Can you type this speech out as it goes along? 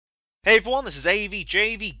Hey everyone, this is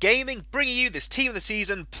AVJVGaming bringing you this Team of the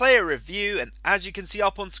Season player review, and as you can see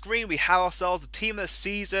up on screen we have ourselves the Team of the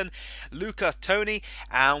Season, Toni,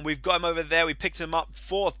 and we've got him over there. We picked him up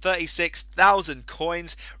for 36,000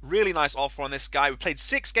 coins. Really nice offer on this guy. We played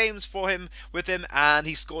 6 games with him and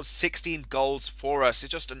he scored 16 goals for us.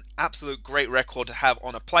 It's just an absolute great record to have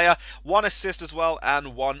on a player. 1 assist as well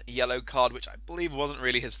and 1 yellow card, which I believe wasn't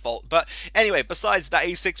really his fault. But anyway, besides that,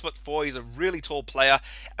 he's 6'4", he's a really tall player.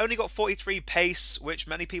 Only got 43 pace, which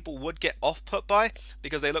many people would get off-put by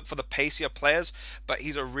because they look for the pacier players, but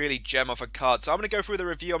he's a really gem of a card. So I'm going to go through the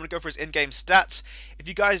review. I'm going to go through his in-game stats. If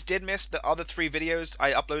you guys did miss the other 3 videos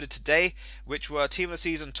I uploaded today, which were Team of the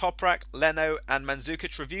Season Toprak, Leno and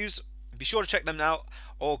Mandzukic reviews, be sure to check them out,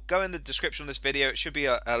 or go in the description of this video. It should be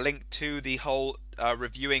a link to the whole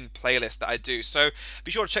reviewing playlist that I do, so be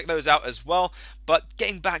sure to check those out as well. But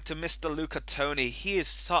getting back to Mr. Toni, he is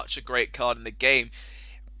such a great card in the game.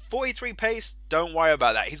 43 pace, don't worry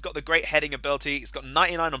about that. He's got the great heading ability. He's got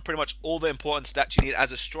 99 on pretty much all the important stats you need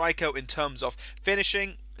as a striker in terms of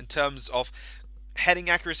finishing, in terms of heading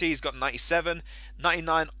accuracy. He's got 97,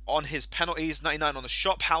 99 on his penalties, 99 on the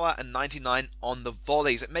shot power, and 99 on the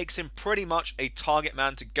volleys. It makes him pretty much a target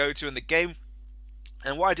man to go to in the game.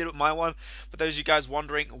 And what I did with my one, for those of you guys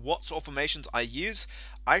wondering what sort of formations I use,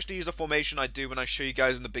 I actually use a formation I do when I show you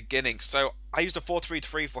guys in the beginning. So I used a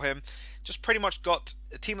 4-3-3 for him. Just pretty much got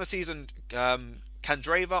a Team of the Season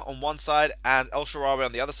Candreva on one side and El Shaarawy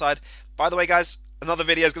on the other side. By the way guys, another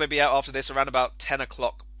video is going to be out after this around about 10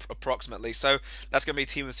 o'clock approximately, so that's going to be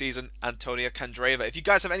Team of the Season Antonio Candreva. If you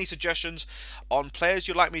guys have any suggestions on players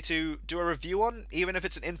you'd like me to do a review on, even if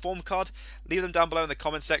it's an inform card, leave them down below in the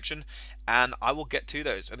comment section and I will get to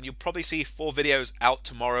those. And you'll probably see 4 videos out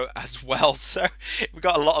tomorrow as well, so we've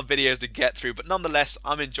got a lot of videos to get through, but nonetheless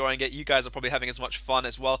I'm enjoying it. You guys are probably having as much fun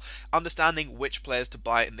as well, understanding which players to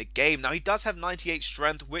buy in the game. Now he does have 98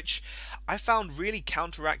 strength, which I found really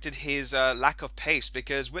counteracted his lack of pace,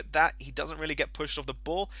 because with that he doesn't really get pushed off the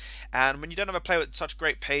ball. And when you don't have a player with such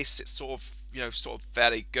great pace, it's sort of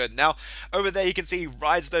fairly good. Now over there you can see he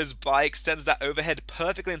rides those bikes, sends that overhead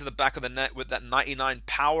perfectly into the back of the net with that 99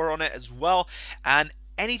 power on it as well. And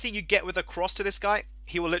anything you get with a cross to this guy,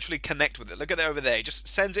 he will literally connect with it. Look at that over there. He just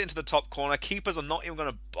sends it into the top corner. Keepers are not even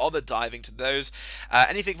going to bother diving to those.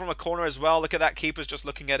 Anything from a corner as well. Look at that. Keepers just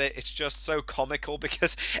looking at it. It's just so comical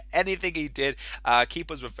because anything he did,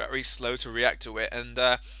 keepers were very slow to react to it. And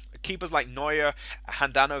keepers like Neuer,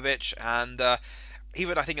 Handanovic, and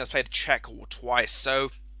even I think he has played Czech twice. So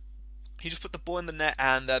he just put the ball in the net,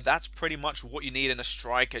 and that's pretty much what you need in a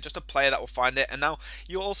striker, just a player that will find it. And now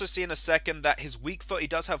you'll also see in a second that his weak foot, he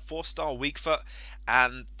does have 4-star weak foot,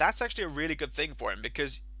 and that's actually a really good thing for him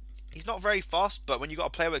because he's not very fast, but when you got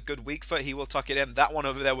a player with good weak foot, he will tuck it in. That one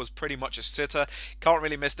over there was pretty much a sitter. Can't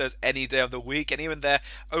really miss those any day of the week. And even there,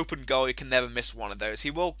 open goal, you can never miss one of those.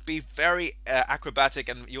 He will be very acrobatic,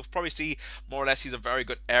 and you'll probably see more or less he's a very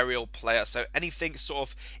good aerial player. So anything sort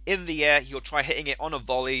of in the air, he'll try hitting it on a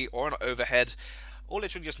volley or an overhead, or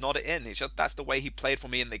literally just nod it in. That's the way he played for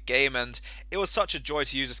me in the game, and it was such a joy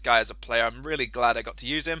to use this guy as a player. I'm really glad I got to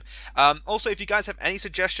use him. Also, if you guys have any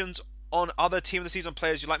suggestions on other Team of the Season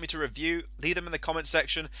players you'd like me to review, leave them in the comment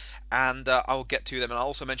section and I will get to them. And I'll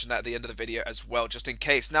also mention that at the end of the video as well, just in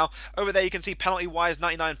case. Now over there you can see penalty wise,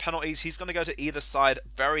 99 penalties. He's going to go to either side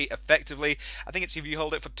very effectively. I think it's if you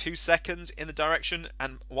hold it for 2 seconds in the direction,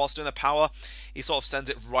 and whilst doing the power he sort of sends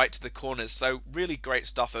it right to the corners. So really great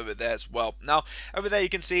stuff over there as well. Now over there you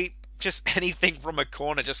can see just anything from a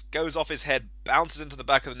corner just goes off his head, bounces into the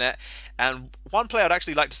back of the net. And one player I'd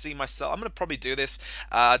actually like to see myself, I'm going to probably do this,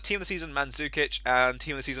 Team of the Season Mandzukic and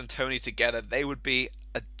Team of the Season Toni together. They would be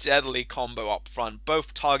a deadly combo up front,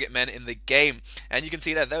 both target men in the game. And you can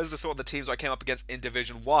see that those are the sort of the teams I came up against in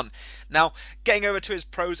Division 1. Now getting over to his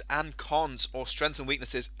pros and cons, or strengths and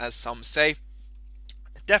weaknesses as some say.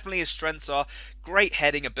 Definitely his strengths are great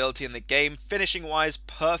heading ability in the game, finishing wise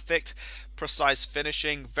perfect, precise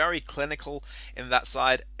finishing, very clinical in that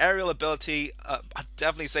side. Aerial ability, I'd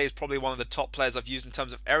definitely say he's probably one of the top players I've used in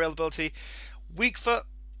terms of aerial ability. Weak foot,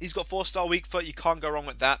 he's got 4-star weak foot. You can't go wrong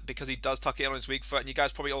with that because he does tuck it in on his weak foot. And you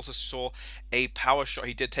guys probably also saw a power shot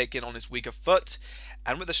he did take in on his weaker foot.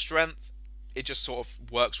 And with the strength, it just sort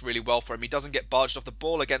of works really well for him. He doesn't get barged off the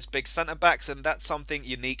ball against big centre-backs, and that's something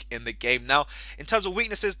unique in the game. Now, in terms of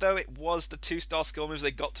weaknesses, though, it was the 2-star skill moves.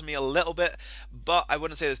 They got to me a little bit, but I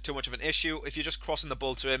wouldn't say there's too much of an issue. If you're just crossing the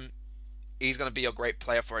ball to him, he's going to be a great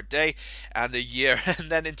player for a day and a year.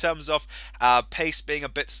 And then in terms of pace being a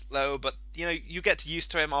bit slow, but you know, you get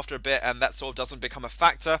used to him after a bit, and that sort of doesn't become a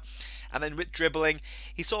factor. And then with dribbling,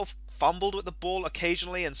 he sort of fumbled with the ball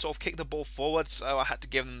occasionally and sort of kicked the ball forward, so I had to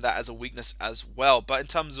give him that as a weakness as well. But in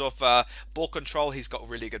terms of ball control, he's got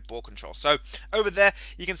really good ball control. So over there,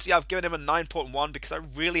 you can see I've given him a 9.1 because I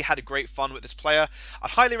really had a great fun with this player. I'd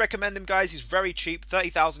highly recommend him, guys. He's very cheap,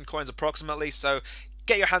 30,000 coins approximately, so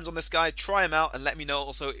get your hands on this guy, try him out, and let me know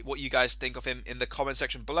also what you guys think of him in the comment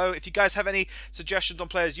section below. If you guys have any suggestions on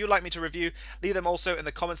players you'd like me to review, leave them also in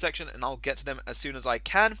the comment section and I'll get to them as soon as I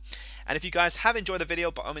can. And if you guys have enjoyed the video,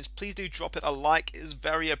 by all means, please do drop it a like, it is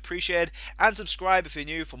very appreciated, and subscribe if you're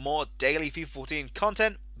new for more daily FIFA 14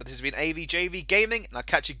 content. But this has been AVJVGaming, and I'll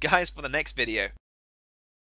catch you guys for the next video.